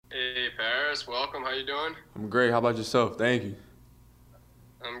Parris. Welcome. How you doing? I'm great. How about yourself? Thank you.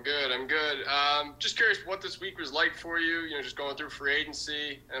 I'm good. I'm good. Just curious what this week was like for you. Just going through free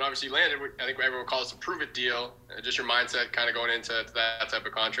agency, and obviously you landed. I think everyone calls it a prove-it deal. Just your mindset, kind of going into that type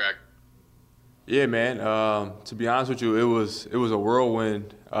of contract. Yeah, man. To be honest with you, it was a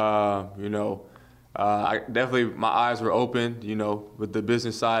whirlwind. I definitely my eyes were open. With the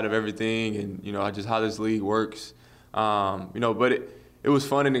business side of everything, and just how this league works. But it was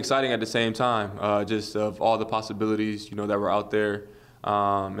fun and exciting at the same time. Just of all the possibilities that were out there.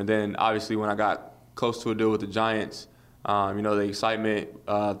 And then obviously when I got close to a deal with the Giants, the excitement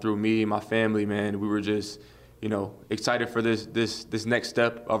through me and my family, man, we were just, excited for this next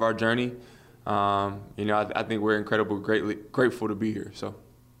step of our journey. I think we're incredibly grateful to be here. So.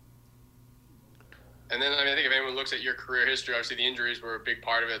 And then, I think if anyone looks at your career history, obviously the injuries were a big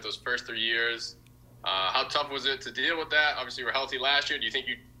part of it those first 3 years. How tough was it to deal with that? Obviously you were healthy last year. Do you think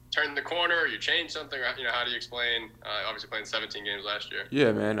you turned the corner or you changed something? Or, how do you explain, obviously playing 17 games last year?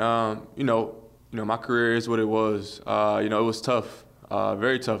 Yeah, man. My career is what it was. It was tough,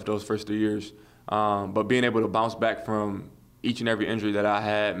 very tough those first 3 years. But being able to bounce back from each and every injury that I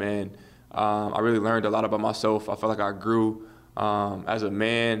had, man, I really learned a lot about myself. I felt like I grew as a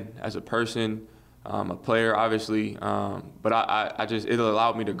man, as a person, a player, obviously. But it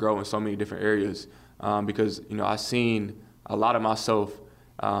allowed me to grow in so many different areas because, I seen a lot of myself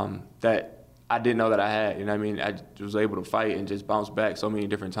that I didn't know that I had. You know what I mean? I was able to fight and just bounce back so many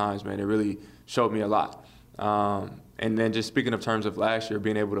different times, man. It really showed me a lot. And then just speaking of terms of last year,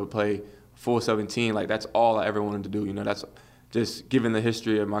 being able to play full 17, like that's all I ever wanted to do. That's just given the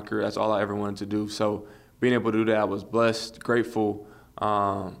history of my career, that's all I ever wanted to do. So being able to do that, I was blessed, grateful.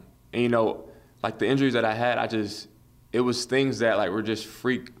 And, like the injuries that I had, it was things that like were just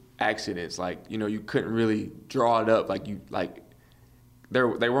freak accidents. Like, you couldn't really draw it up.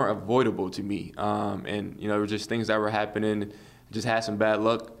 They weren't avoidable to me. And, it were just things that were happening. Just had some bad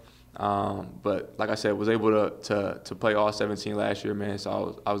luck. But like I said, was able to play all 17 last year, man.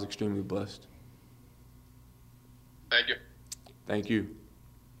 So I was extremely blessed. Thank you. Thank you.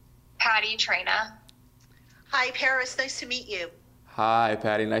 Patty Traina. Hi, Parris. Nice to meet you. Hi,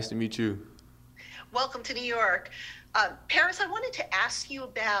 Patty. Nice to meet you. Welcome to New York. Parris, I wanted to ask you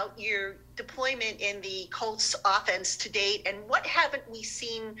about your deployment in the Colts offense to date, and what haven't we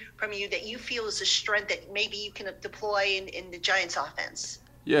seen from you that you feel is a strength that maybe you can deploy in the Giants offense?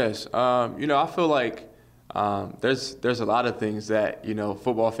 Yes. I feel like there's a lot of things that,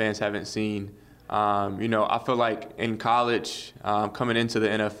 football fans haven't seen. I feel like in college, coming into the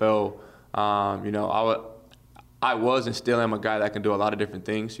NFL, I was and still am a guy that can do a lot of different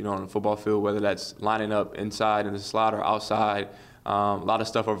things, on the football field, whether that's lining up inside in the slot or outside, a lot of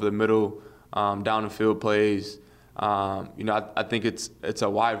stuff over the middle, down the field plays. I think it's a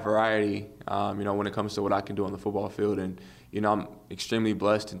wide variety, when it comes to what I can do on the football field. And, I'm extremely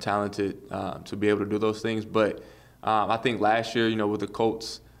blessed and talented to be able to do those things. But I think last year, with the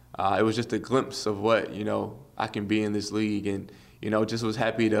Colts, it was just a glimpse of what, I can be in this league. And, just was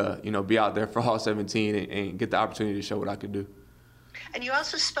happy to, be out there for all 17 and get the opportunity to show what I could do. And you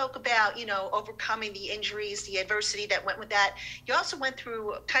also spoke about, overcoming the injuries, the adversity that went with that. You also went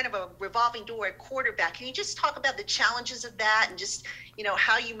through kind of a revolving door at quarterback. Can you just talk about the challenges of that and just,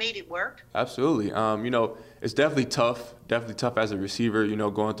 how you made it work? Absolutely. It's definitely tough as a receiver,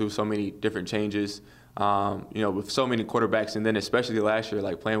 going through so many different changes, with so many quarterbacks. And then especially last year,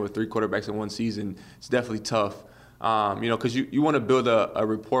 like playing with 3 quarterbacks in one season, it's definitely tough. Because you want to build a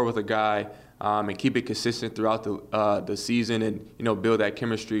rapport with a guy and keep it consistent throughout the season and, build that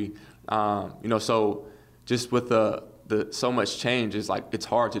chemistry. So just with the so much change, it's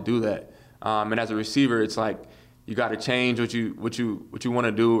hard to do that. And as a receiver, it's like you got to change what you want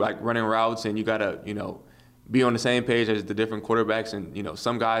to do, like running routes, and you got to, be on the same page as the different quarterbacks. And,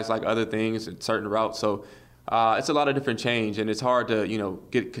 some guys like other things and certain routes. So it's a lot of different change, and it's hard to,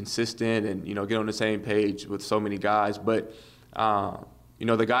 get consistent and, get on the same page with so many guys. But,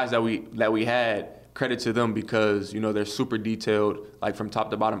 the guys that we had, credit to them because, they're super detailed, like from top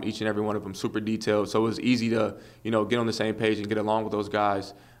to bottom, each and every one of them super detailed. So it was easy to, get on the same page and get along with those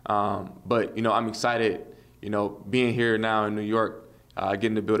guys. But, I'm excited, being here now in New York,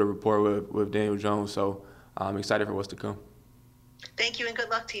 getting to build a rapport with Daniel Jones. So I'm excited for what's to come. Thank you and good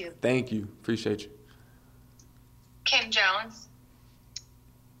luck to you. Thank you. Appreciate you. Kim Jones.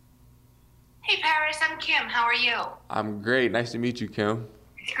 Hey, Parris, I'm Kim. How are you? I'm great. Nice to meet you, Kim.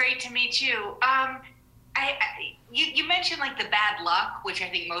 It's great to meet you. You mentioned like the bad luck, which I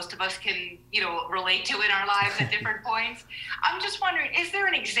think most of us can, relate to in our lives at different points. I'm just wondering, is there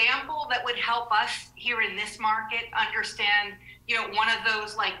an example that would help us here in this market understand, one of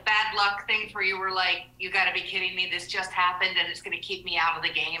those like bad luck things where you were like, you got to be kidding me, this just happened and it's going to keep me out of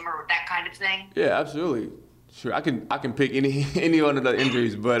the game, or that kind of thing? Yeah, absolutely. Sure, I can pick any one of the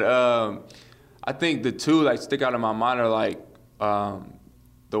injuries, but I think the two like stick out in my mind are like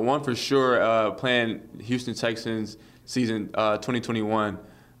the one for sure playing Houston Texans season 2021.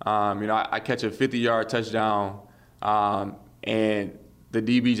 I catch a 50-yard touchdown and the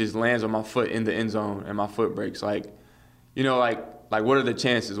DB just lands on my foot in the end zone and my foot breaks. Like what are the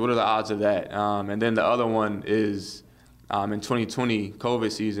chances? What are the odds of that? And then the other one is in 2020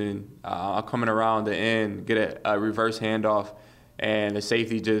 COVID season. I'm coming around the end, get a reverse handoff, and the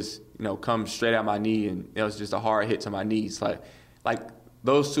safety just comes straight at my knee, and it was just a hard hit to my knees. Like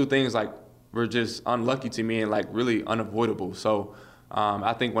those two things were just unlucky to me and like really unavoidable. So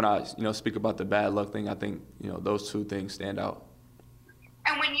I think when I speak about the bad luck thing, I think those two things stand out.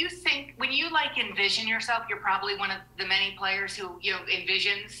 And when you envision yourself, you're probably one of the many players who,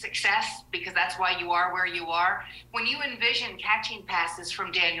 envisions success because that's why you are where you are. When you envision catching passes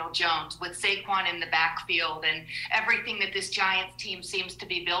from Daniel Jones with Saquon in the backfield and everything that this Giants team seems to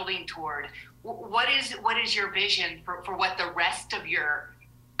be building toward, what is your vision for what the rest of your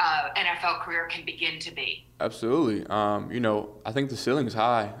NFL career can begin to be? Absolutely. I think the ceiling is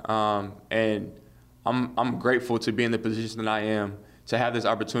high, and I'm grateful to be in the position that I am. To have this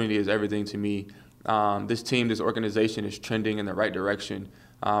opportunity is everything to me. This team, this organization is trending in the right direction.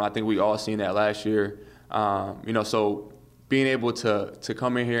 I think we all seen that last year. So being able to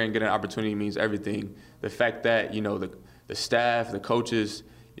come in here and get an opportunity means everything. The fact that, the staff, the coaches,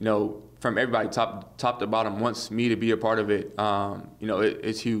 from everybody top to bottom wants me to be a part of it,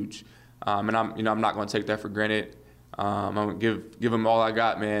 it's huge. And I'm not going to take that for granted. I'm going to give them all I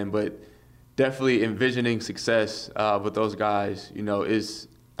got, man, but definitely envisioning success with those guys, it's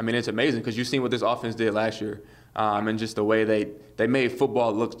amazing because you've seen what this offense did last year, and just the way they made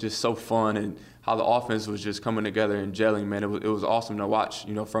football look just so fun, and how the offense was just coming together and gelling, man. It was awesome to watch,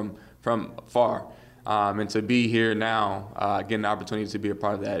 from afar, and to be here now, getting the opportunity to be a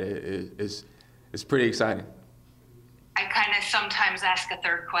part of that is pretty exciting. I kind of sometimes ask a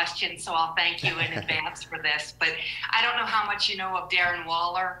third question, so I'll thank you in advance for this. But I don't know how much you know of Darren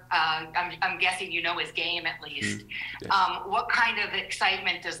Waller. I'm guessing you know his game at least. Yes. What kind of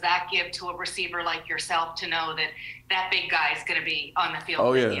excitement does that give to a receiver like yourself to know that big guy is going to be on the field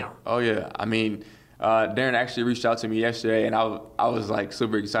with you? Oh, yeah. I mean, Darren actually reached out to me yesterday, and I was like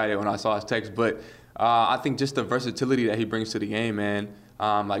super excited when I saw his text. But I think just the versatility that he brings to the game, man.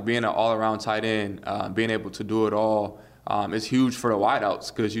 Like being an all-around tight end, being able to do it all, is huge for the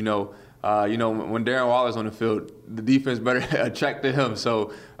wideouts because when Darren Waller's on the field, the defense better attract to him.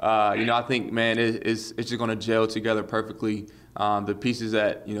 So I think, man, it's just going to gel together perfectly. The pieces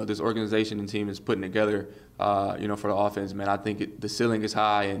that this organization and team is putting together, for the offense, man, I think the ceiling is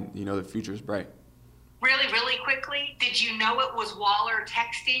high and the future is bright. Really, really quickly, did you know it was Waller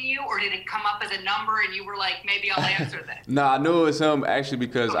texting you, or did it come up as a number and you were like, maybe I'll answer this? No, I knew it was him actually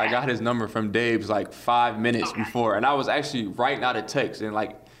because I got his number from Dave's like 5 minutes before, and I was actually writing out a text, and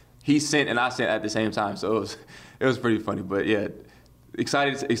like he sent and I sent at the same time, so it was pretty funny. But yeah,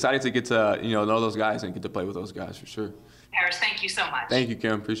 excited to get to know those guys and get to play with those guys for sure. Parris, thank you so much. Thank you,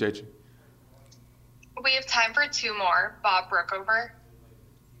 Kim. Appreciate you. We have time for two more. Bob Brookover.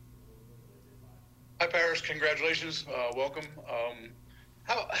 Hi, Parris. Congratulations. Welcome.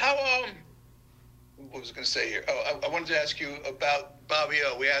 What was I going to say here? I wanted to ask you about Bobby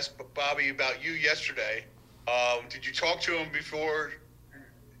O. We asked Bobby about you yesterday. Did you talk to him before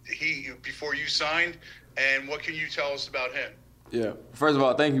you signed? And what can you tell us about him? Yeah. First of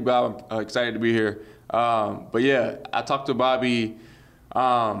all, thank you, Bob. I'm excited to be here. But yeah, I talked to Bobby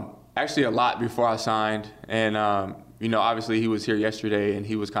actually a lot before I signed, and obviously he was here yesterday and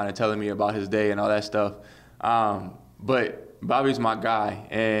he was kind of telling me about his day and all that stuff. But Bobby's my guy,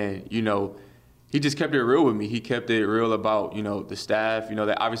 and he just kept it real with me. He kept it real about the staff.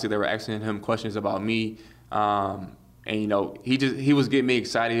 That obviously they were asking him questions about me, and he was getting me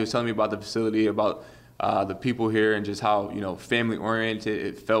excited. He was telling me about the facility, about the people here, and just how family oriented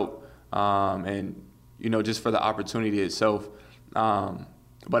it felt, and just for the opportunity itself.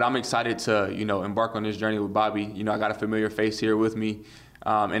 But I'm excited to, embark on this journey with Bobby. I got a familiar face here with me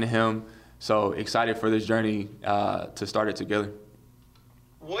and him. So excited for this journey to start it together.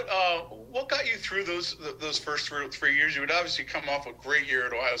 What got you through those first 3 years? You would obviously come off a great year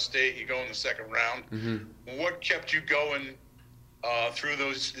at Ohio State. You go in the second round. Mm-hmm. What kept you going through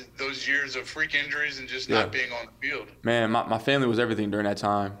those years of freak injuries and just not being on the field? Man, my family was everything during that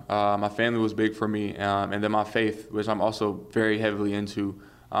time. My family was big for me, and then my faith, which I'm also very heavily into.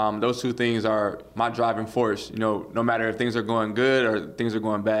 Those two things are my driving force. You know, no matter if things are going good or things are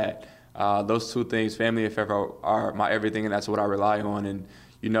going bad, those two things, family and faith, are my everything, and that's what I rely on. And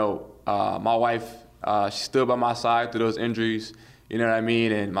you know, my wife, she stood by my side through those injuries. You know what I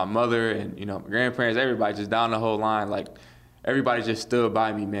mean? And my mother and, you know, my grandparents, everybody just down the whole line. Like, everybody just stood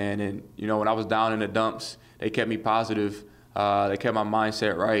by me, man. And, you know, when I was down in the dumps, they kept me positive. They kept my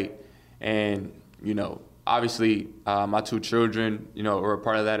mindset right. And, you know, obviously my two children, you know, were a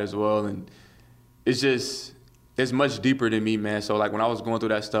part of that as well. And it's much deeper than me, man. So, like, when I was going through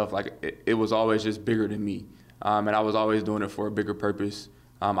that stuff, like, it was always just bigger than me. And I was always doing it for a bigger purpose.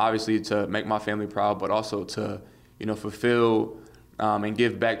 Obviously to make my family proud, but also to, you know, fulfill and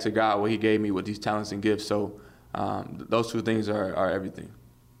give back to God what he gave me with these talents and gifts. So those two things are everything.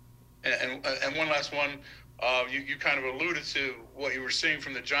 And one last one, you kind of alluded to what you were seeing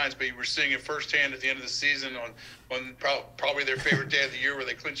from the Giants, but you were seeing it firsthand at the end of the season on probably their favorite day of the year where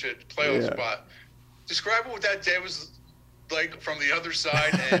they clinch a playoff spot. Describe what that day was like from the other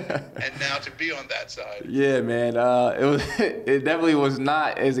side and now to be on that side. Yeah, man. It definitely was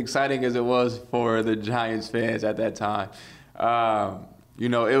not as exciting as it was for the Giants fans at that time. You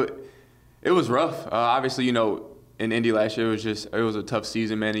know, it was rough. Obviously, you know, in Indy last year, it was a tough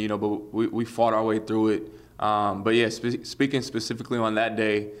season, man. You know, but we fought our way through it. But yeah, speaking specifically on that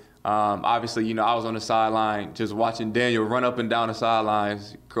day, obviously, you know, I was on the sideline just watching Daniel run up and down the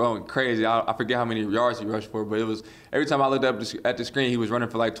sidelines, going crazy. I forget how many yards he rushed for, but it was every time I looked up at the screen, he was running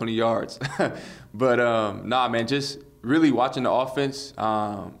for like 20 yards. But nah, man, just really watching the offense,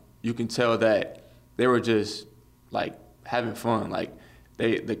 you can tell that they were just like having fun. Like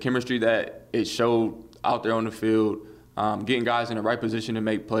the chemistry that it showed out there on the field, getting guys in the right position to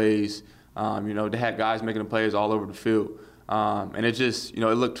make plays. You know, they had guys making the plays all over the field. And it just, you know,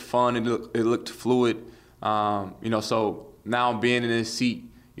 it looked fun. It looked fluid. You know, so now being in this seat,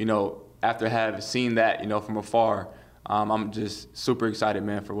 you know, after having seen that, you know, from afar, I'm just super excited,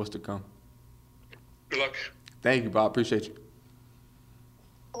 man, for what's to come. Good luck. Thank you, Bob. Appreciate you.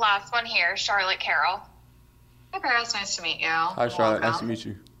 Last one here, Charlotte Carroll. Hey, Parris. Nice to meet you. Hi, Charlotte. Welcome. Nice to meet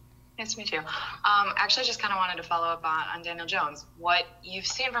you. Nice to meet you. Actually, just kind of wanted to follow up on Daniel Jones. What you've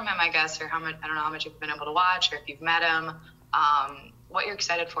seen from him, I guess, or how much, I don't know how much you've been able to watch or if you've met him, what you're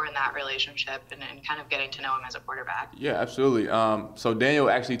excited for in that relationship and kind of getting to know him as a quarterback. Yeah, absolutely. So Daniel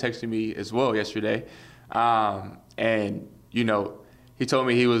actually texted me as well yesterday. And, you know, he told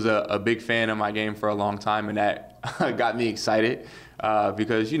me he was a big fan of my game for a long time, and that got me excited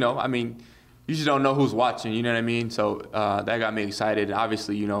because, you know, I mean, you just don't know who's watching, you know what I mean? So that got me excited. And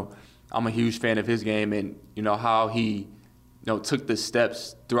obviously, you know, I'm a huge fan of his game and, you know, how he, you know, took the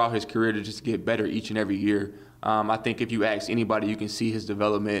steps throughout his career to just get better each and every year. I think if you ask anybody, you can see his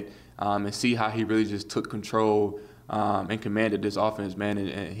development and see how he really just took control and commanded this offense, man.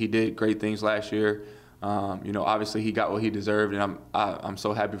 And he did great things last year. You know, obviously he got what he deserved, and I'm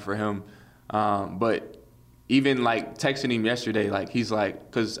so happy for him. But even like texting him yesterday, like he's like,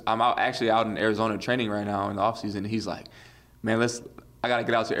 because I'm actually out in Arizona training right now in the offseason, and he's like, man, I gotta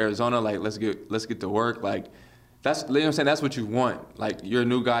get out to Arizona, like let's get to work. Like that's, you know what I'm saying, that's what you want. Like you're a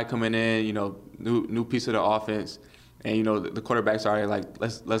new guy coming in, you know, new piece of the offense, and you know the quarterback's already like,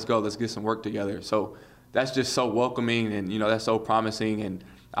 let's go, let's get some work together. So that's just so welcoming, and you know that's so promising, and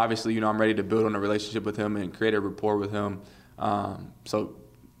obviously, you know, I'm ready to build on a relationship with him and create a rapport with him. So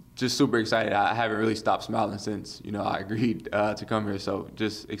just super excited. I haven't really stopped smiling since, you know, I agreed to come here. So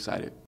just excited.